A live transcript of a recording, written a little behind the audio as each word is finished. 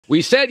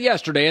We said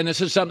yesterday, and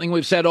this is something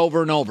we've said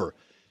over and over,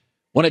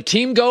 when a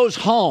team goes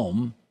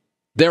home,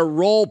 their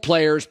role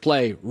players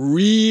play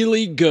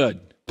really good.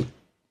 A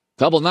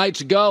couple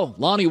nights ago,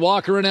 Lonnie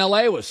Walker in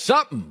L.A. was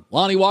something.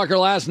 Lonnie Walker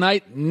last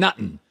night,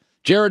 nothing.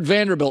 Jared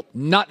Vanderbilt,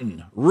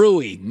 nothing.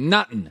 Rui,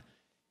 nothing.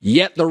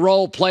 Yet the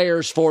role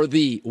players for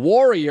the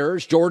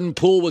Warriors, Jordan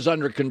Poole was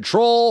under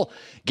control.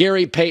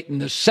 Gary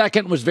Payton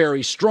II was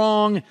very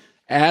strong.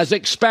 As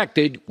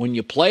expected, when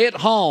you play at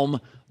home,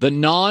 the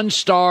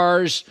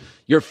non-stars,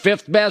 your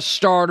fifth best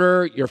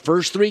starter, your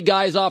first three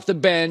guys off the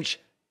bench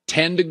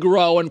tend to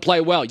grow and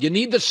play well. You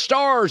need the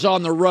stars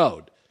on the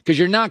road because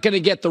you're not going to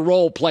get the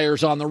role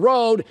players on the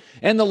road,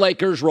 and the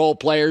Lakers' role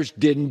players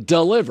didn't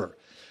deliver.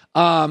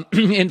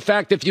 In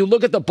fact, if you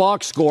look at the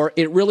box score,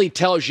 it really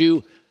tells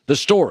you the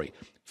story.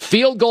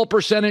 Field goal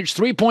percentage,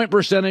 three-point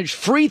percentage,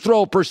 free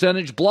throw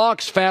percentage,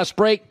 blocks, fast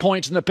break,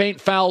 points in the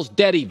paint, fouls,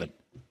 dead even.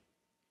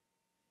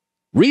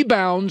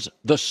 Rebounds,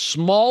 the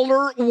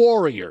smaller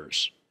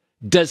Warriors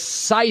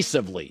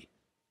decisively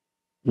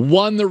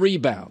won the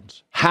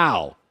rebounds.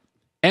 How?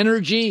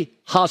 Energy,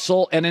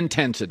 hustle, and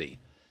intensity.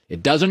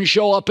 It doesn't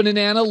show up in an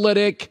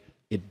analytic.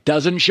 It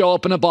doesn't show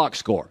up in a box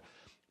score.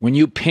 When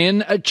you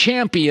pin a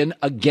champion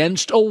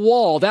against a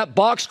wall, that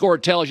box score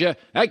tells you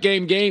that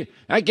came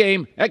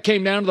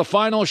down to the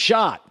final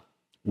shot.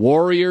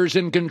 Warriors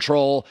in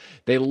control.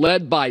 They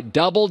led by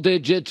double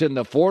digits in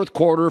the fourth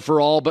quarter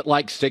for all but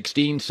like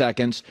 16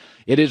 seconds.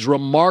 It is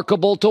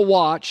remarkable to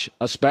watch,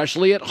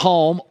 especially at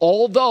home.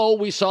 Although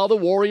we saw the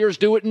Warriors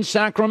do it in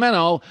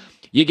Sacramento,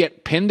 you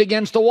get pinned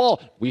against the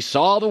wall. We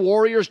saw the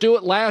Warriors do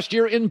it last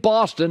year in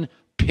Boston,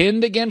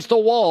 pinned against the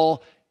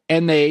wall,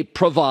 and they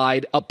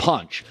provide a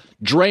punch.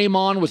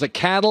 Draymond was a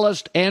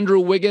catalyst. Andrew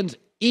Wiggins,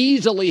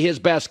 easily his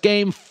best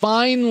game,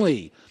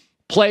 finally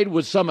played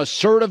with some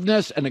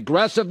assertiveness and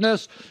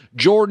aggressiveness.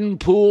 Jordan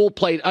Poole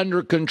played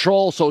under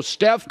control. So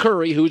Steph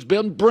Curry, who's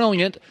been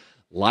brilliant,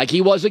 like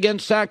he was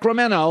against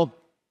Sacramento,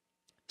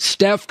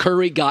 Steph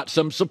Curry got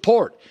some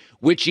support,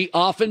 which he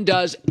often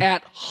does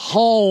at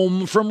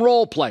home from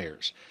role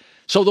players.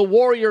 So the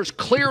Warriors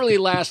clearly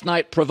last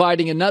night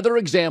providing another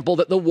example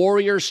that the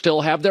Warriors still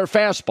have their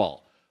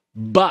fastball.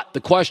 But the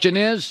question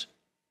is,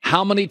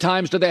 how many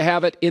times do they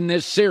have it in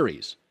this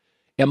series?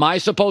 Am I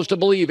supposed to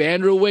believe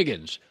Andrew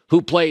Wiggins,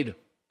 who played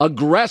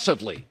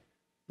aggressively,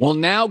 will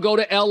now go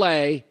to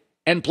L.A.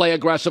 and play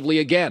aggressively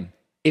again?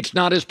 It's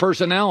not his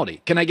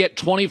personality. Can I get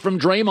 20 from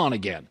Draymond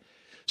again?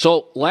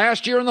 So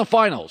last year in the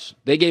finals,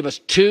 they gave us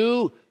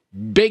two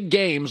big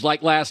games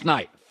like last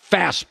night.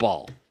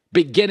 Fastball,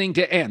 beginning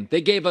to end. They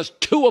gave us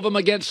two of them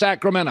against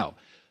Sacramento.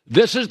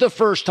 This is the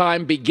first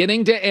time,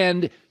 beginning to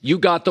end, you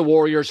got the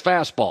Warriors'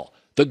 fastball.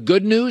 The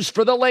good news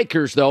for the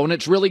Lakers, though, and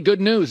it's really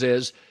good news,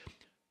 is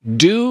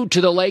due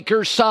to the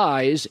Lakers'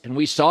 size, and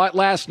we saw it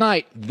last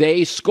night,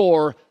 they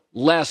score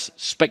less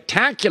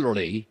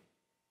spectacularly.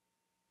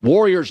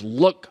 Warriors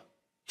look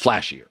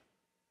flashier.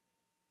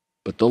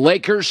 But the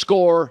Lakers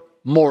score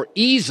more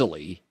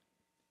easily.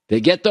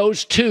 They get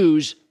those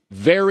twos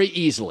very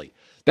easily.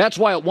 That's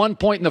why at one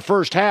point in the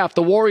first half,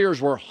 the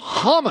Warriors were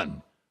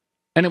humming,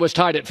 and it was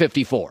tied at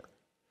 54.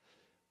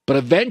 But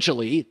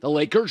eventually, the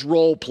Lakers'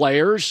 role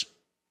players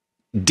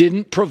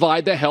didn't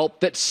provide the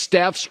help that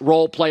Steph's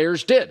role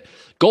players did.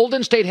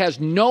 Golden State has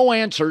no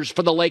answers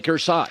for the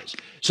Lakers' size.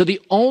 So the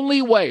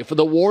only way for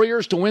the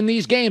Warriors to win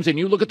these games, and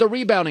you look at the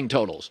rebounding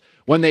totals,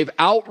 when they've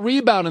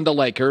out-rebounded the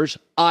Lakers,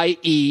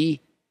 i.e.,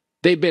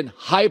 they've been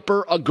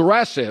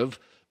hyper-aggressive,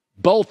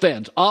 both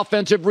ends,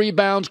 offensive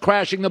rebounds,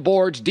 crashing the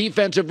boards,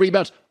 defensive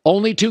rebounds,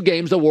 only two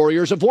games the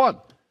Warriors have won.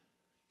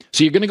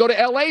 So you're going to go to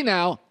L.A.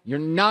 now. You're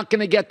not going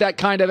to get that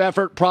kind of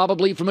effort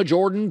probably from a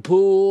Jordan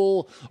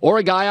Poole or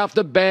a guy off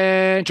the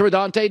bench or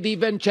Dante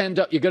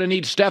DiVincenzo. You're going to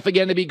need Steph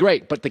again to be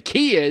great. But the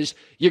key is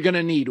you're going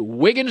to need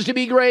Wiggins to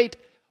be great,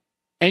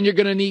 and you're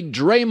going to need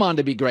Draymond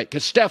to be great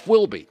because Steph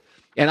will be.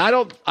 And I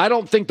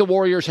don't think the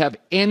Warriors have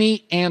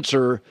any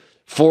answer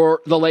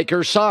for the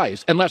Lakers'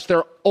 size unless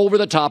they're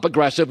over-the-top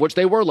aggressive, which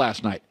they were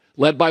last night,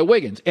 led by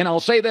Wiggins. And I'll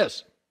say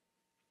this,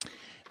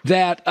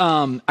 that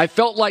I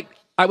felt like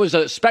I was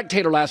a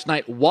spectator last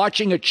night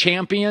watching a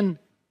champion,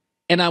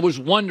 and I was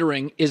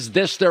wondering, is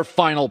this their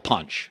final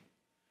punch?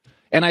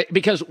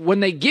 Because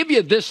when they give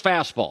you this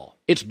fastball,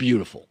 it's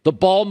beautiful. The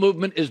ball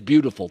movement is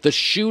beautiful. The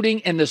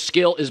shooting and the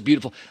skill is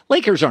beautiful.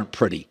 Lakers aren't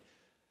pretty.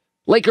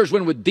 Lakers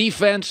win with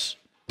defense,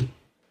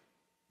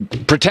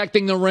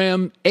 protecting the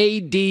rim,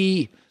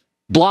 AD,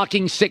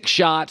 blocking 6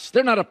 shots.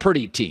 They're not a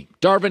pretty team.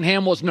 Darvin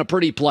Ham wasn't a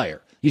pretty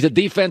player. He's a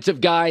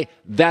defensive guy.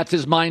 That's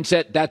his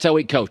mindset. That's how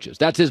he coaches.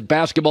 That's his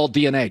basketball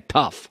DNA.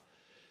 Tough.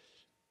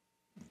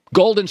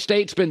 Golden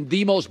State's been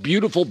the most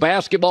beautiful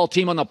basketball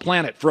team on the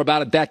planet for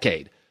about a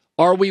decade.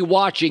 Are we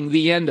watching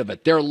the end of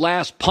it? Their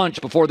last punch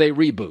before they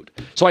reboot.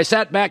 So I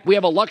sat back. We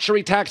have a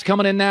luxury tax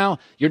coming in now.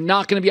 You're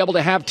not going to be able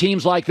to have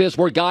teams like this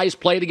where guys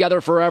play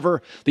together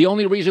forever. The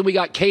only reason we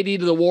got KD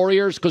to the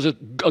Warriors because of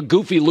a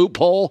goofy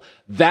loophole.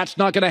 That's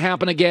not going to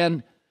happen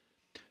again.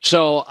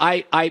 So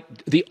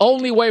the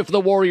only way for the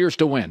Warriors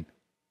to win,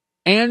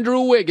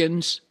 Andrew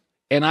Wiggins,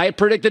 and I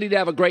predicted he'd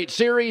have a great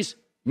series,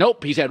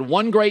 Nope, he's had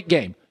one great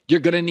game. You're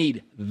going to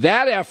need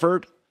that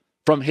effort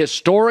from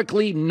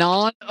historically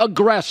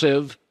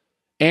non-aggressive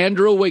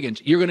Andrew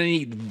Wiggins. You're going to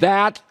need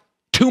that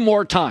 2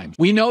 more times.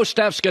 We know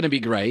Steph's going to be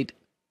great.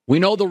 We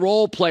know the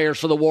role players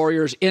for the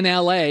Warriors in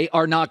L.A.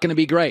 are not going to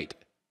be great.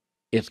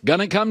 It's going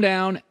to come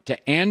down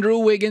to Andrew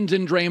Wiggins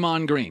and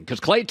Draymond Green because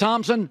Klay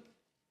Thompson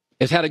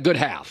has had a good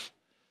half.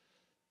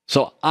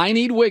 So I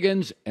need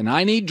Wiggins and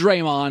I need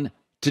Draymond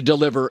to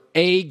deliver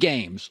A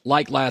games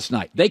like last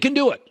night. They can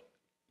do it.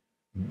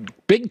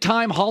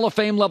 Big-time Hall of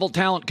Fame level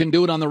talent can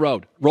do it on the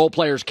road. Role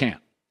players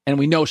can't. And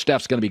we know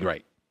Steph's going to be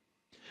great.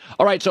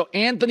 All right, so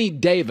Anthony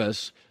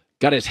Davis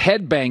got his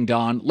head banged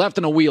on, left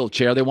in a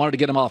wheelchair. They wanted to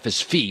get him off his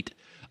feet.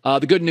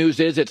 The good news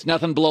is it's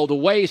nothing below the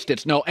waist.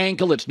 It's no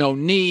ankle. It's no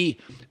knee.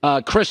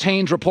 Chris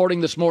Haynes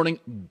reporting this morning,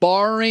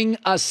 barring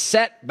a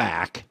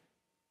setback,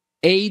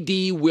 AD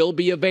will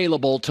be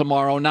available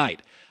tomorrow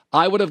night.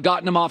 I would have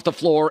gotten him off the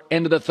floor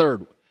end of the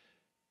third.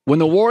 When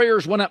the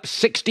Warriors went up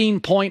 16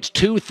 points,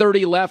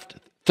 2:30 left,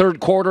 third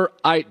quarter,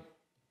 I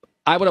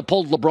would have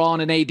pulled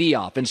LeBron and AD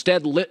off.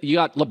 Instead, you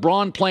got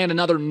LeBron playing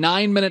another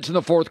 9 minutes in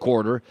the fourth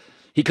quarter.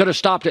 He could have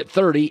stopped at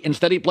 30.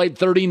 Instead, he played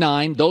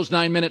 39. Those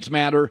 9 minutes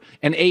matter,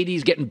 and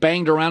AD's getting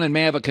banged around and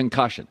may have a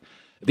concussion.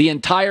 The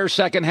entire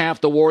second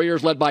half, the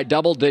Warriors led by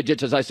double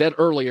digits, as I said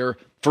earlier,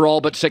 for all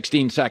but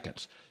 16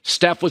 seconds.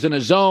 Steph was in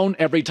a zone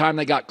every time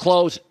they got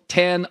close.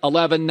 10,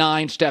 11,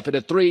 9. Steph at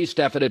a 3,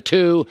 Steph at a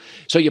 2.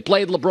 So you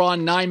played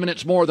LeBron 9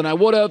 minutes more than I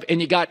would have,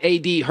 and you got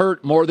AD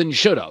hurt more than you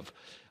should have.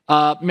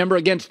 Remember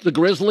against the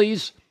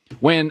Grizzlies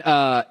when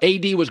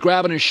AD was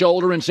grabbing his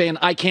shoulder and saying,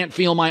 I can't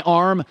feel my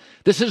arm?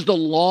 This is the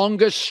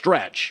longest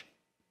stretch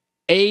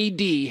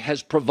AD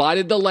has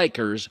provided the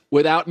Lakers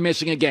without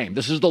missing a game.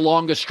 This is the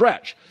longest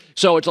stretch.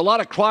 So it's a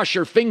lot of cross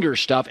your fingers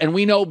stuff, and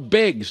we know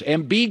Biggs.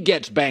 Embiid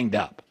gets banged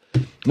up.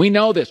 We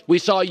know this. We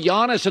saw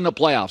Giannis in the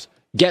playoffs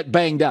get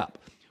banged up.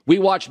 We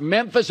watched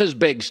Memphis's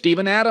big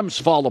Steven Adams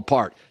fall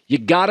apart. You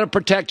got to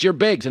protect your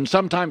bigs, and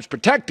sometimes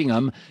protecting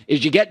them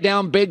is you get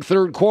down big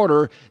third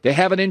quarter, they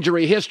have an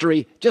injury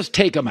history, just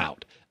take them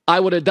out.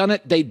 I would have done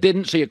it. They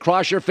didn't, so you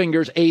cross your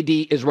fingers. AD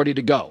is ready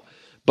to go.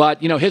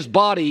 But, his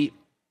body,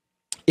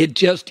 it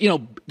just,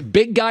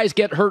 big guys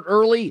get hurt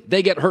early.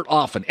 They get hurt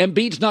often.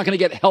 Embiid's not going to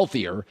get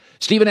healthier.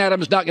 Steven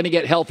Adams is not going to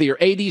get healthier.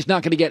 AD's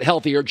not going to get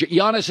healthier.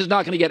 Giannis is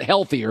not going to get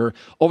healthier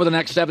over the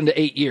next 7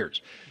 to 8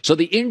 years. So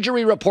the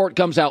injury report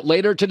comes out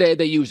later today.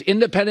 They use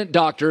independent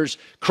doctors.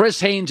 Chris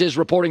Haynes is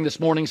reporting this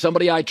morning,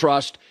 somebody I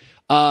trust,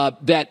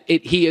 that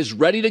he is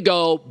ready to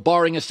go,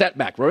 barring a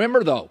setback.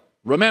 Remember,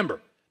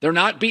 they're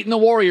not beating the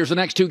Warriors the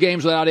next 2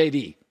 games without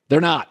AD. They're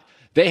not.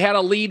 They had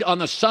a lead on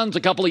the Suns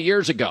a couple of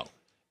years ago,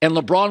 and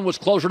LeBron was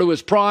closer to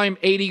his prime.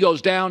 AD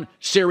goes down,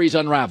 series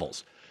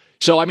unravels.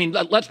 So,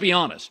 let's be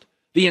honest.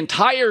 The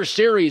entire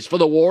series for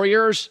the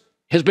Warriors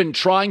has been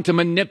trying to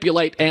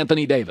manipulate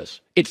Anthony Davis.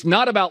 It's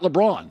not about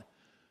LeBron.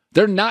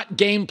 They're not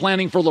game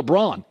planning for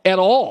LeBron at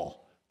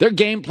all. They're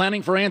game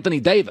planning for Anthony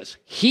Davis.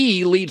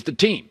 He leads the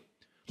team.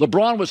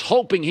 LeBron was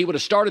hoping he would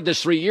have started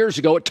this 3 years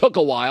ago. It took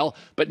a while,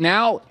 but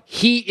now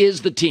he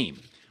is the team.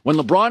 When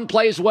LeBron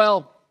plays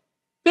well,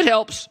 it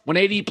helps. When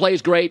AD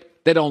plays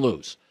great, they don't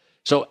lose.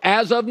 So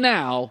as of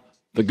now,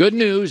 the good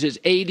news is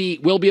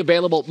AD will be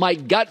available. My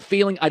gut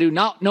feeling, I do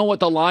not know what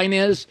the line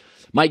is.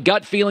 My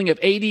gut feeling,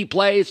 if AD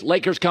plays,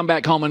 Lakers come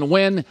back home and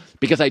win,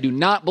 because I do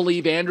not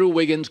believe Andrew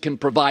Wiggins can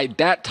provide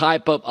that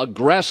type of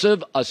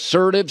aggressive,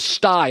 assertive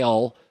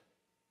style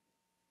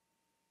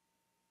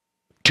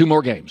 2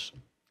 more games.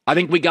 I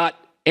think we got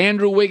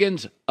Andrew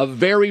Wiggins a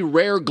very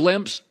rare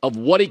glimpse of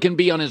what he can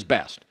be on his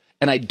best.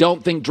 And I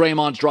don't think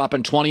Draymond's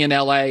dropping 20 in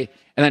L.A.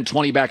 and then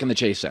 20 back in the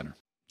Chase Center.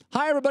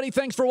 Hi, everybody.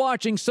 Thanks for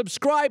watching.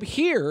 Subscribe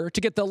here to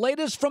get the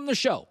latest from the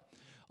show.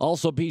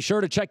 Also, be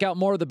sure to check out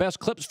more of the best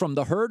clips from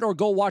The Herd or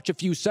go watch a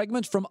few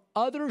segments from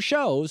other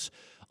shows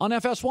on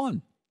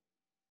FS1.